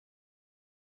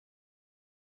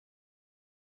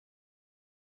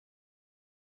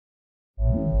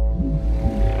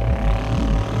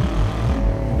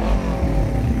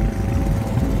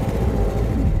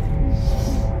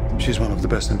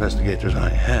best investigators I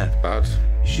had. But?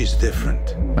 She's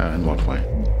different. In what way?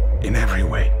 In every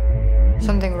way.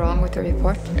 Something wrong with the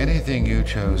report? Anything you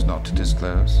chose not to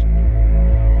disclose?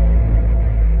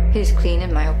 He's clean,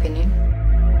 in my opinion.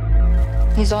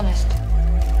 He's honest.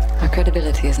 Our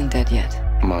credibility isn't dead yet.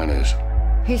 Mine is.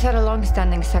 He's had a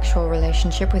long-standing sexual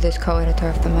relationship with his co-editor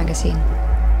of the magazine.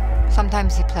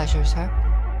 Sometimes he pleasures her.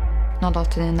 Not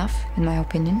often enough, in my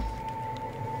opinion.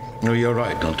 No, you're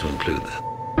right not to include that.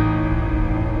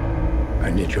 I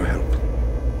need your help.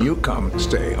 You come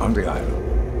stay on the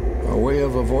island. A way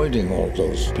of avoiding all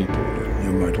those people that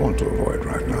you might want to avoid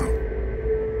right now.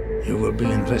 You will be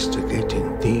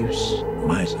investigating thieves,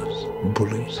 misers,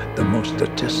 bullies, the most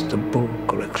detestable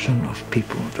collection of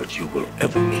people that you will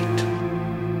ever meet.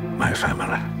 My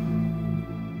family.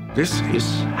 This is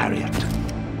Harriet.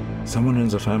 Someone in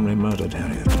the family murdered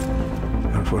Harriet.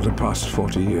 And for the past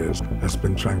 40 years has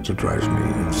been trying to drive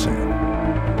me insane.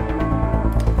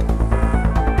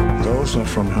 Those are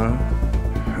from her,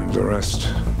 and the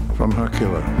rest from her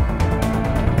killer.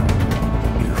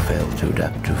 You failed to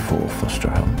adapt to 4 foster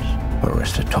homes. Were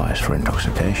arrested twice for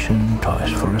intoxication,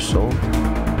 twice for assault.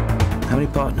 How many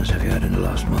partners have you had in the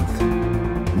last month?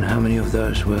 And how many of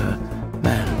those were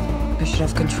men? I should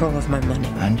have control of my money.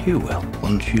 And you will,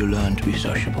 once you learn to be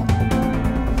sociable.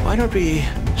 Why don't we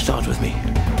start with me?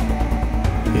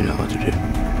 You know what to do.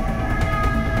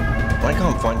 I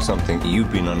can't find something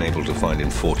you've been unable to find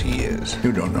in 40 years.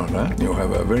 You don't know that. You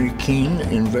have a very keen,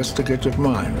 investigative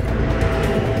mind.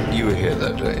 You were here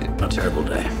that day. A terrible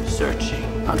day.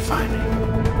 Searching, not finding.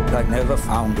 I never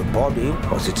found a body.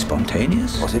 Was it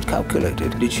spontaneous? Was it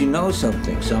calculated? Did she know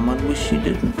something someone wished she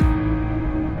didn't?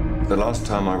 The last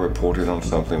time I reported on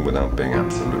something without being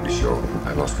absolutely sure,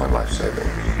 I lost my life savings.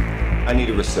 I need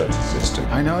a research assistant.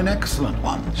 I know an excellent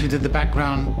one. She did the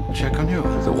background check on you.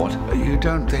 The what? You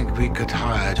don't think we could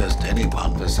hire just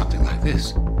anyone for something like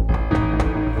this?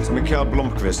 It's Mikael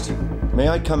Blomqvist. May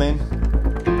I come in?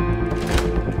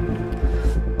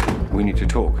 We need to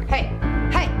talk. Hey!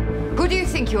 Hey! Who do you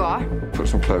think you are? Put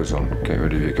some clothes on. Get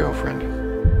rid of your girlfriend.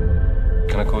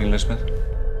 Can I call you Elizabeth?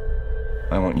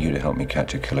 I want you to help me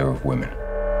catch a killer of women.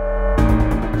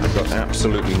 I've got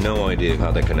absolutely no idea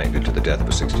how they're connected to the death of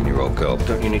a 16-year-old girl.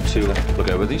 Don't you need to look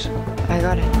over these? I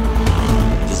got it.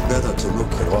 It is better to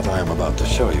look at what I am about to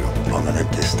show you on an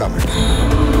empty stomach.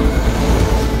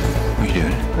 What are you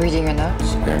doing? Reading your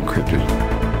notes? They're encrypted.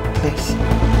 Please.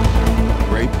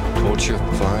 Rape, torture,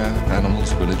 fire,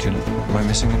 animals, religion. Am I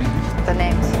missing anything? The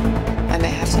names. I may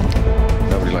have something.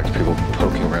 Nobody likes people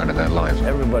poking around in their lives.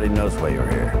 Everybody knows why you're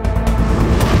here.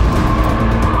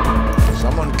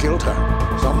 Someone killed her.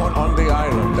 Someone on the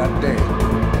island that day.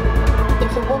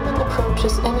 If a woman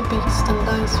approaches any beast and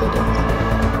lies with it,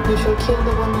 you shall kill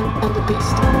the woman and the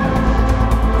beast.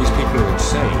 These people are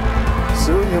insane.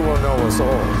 Soon you will know us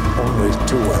all, only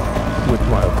too well, with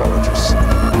my apologies.